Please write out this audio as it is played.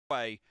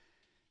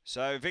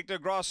So Victor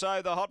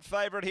Grosso, the hot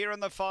favourite here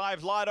in the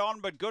 5. Light on,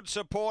 but good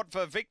support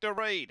for Victor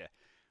Reed.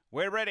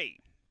 We're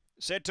ready.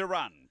 Set to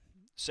run.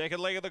 Second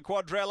leg of the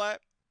quadrella.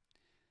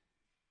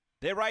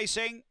 They're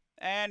racing.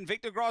 And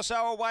Victor Grosso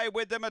away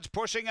with them. It's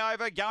pushing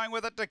over. Going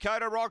with it,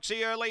 Dakota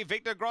Roxy early.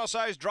 Victor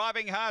Grosso's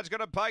driving hard. It's going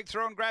to poke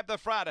through and grab the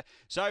front.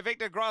 So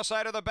Victor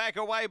Grosso to the back,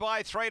 away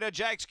by 3 to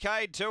Jack's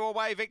Cade. 2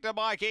 away, Victor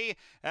Mikey.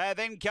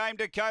 Then came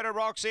Dakota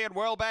Roxy and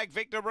well back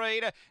Victor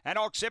Reed and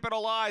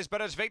Occipital Eyes. But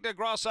it's Victor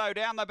Grosso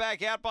down the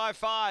back, out by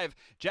 5.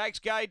 Jack's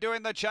Cade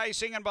doing the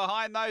chasing, and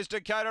behind those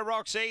Dakota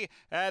Roxy.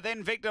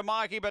 Then Victor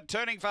Mikey, but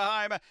turning for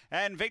home.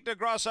 And Victor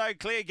Grosso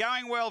clear,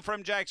 going well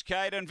from Jack's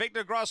Cade. And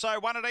Victor Grosso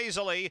won it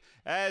easily.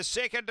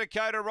 Second,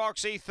 Dakota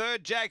Roxy.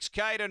 Third, Jack's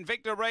Cade, and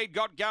Victor Reed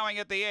got going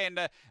at the end.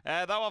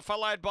 They were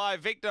followed by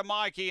Victor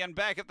Mikey, and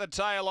back at the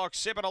tail,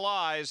 Occipital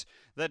Eyes.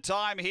 The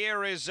time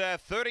here is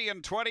 30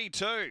 and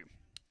 22.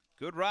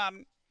 Good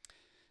run.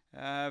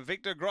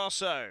 Victor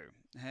Grosso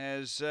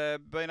has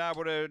been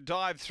able to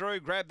dive through,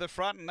 grab the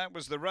front, and that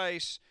was the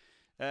race.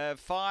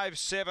 5,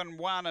 7,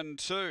 1 and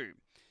 2.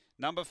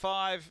 Number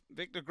 5,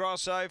 Victor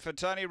Grosso for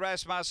Tony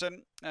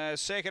Rasmussen.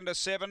 Second to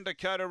 7,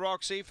 Dakota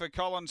Roxy for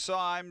Colin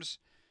Symes.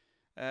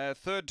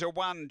 Third to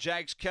 1,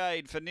 Jack's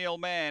Cade for Neil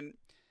Mann.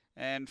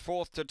 And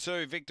fourth to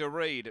 2, Victor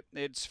Reed.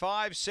 It's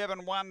 5,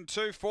 7, 1,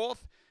 2,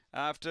 fourth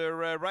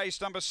after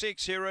race number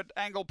 6 here at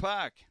Angle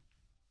Park.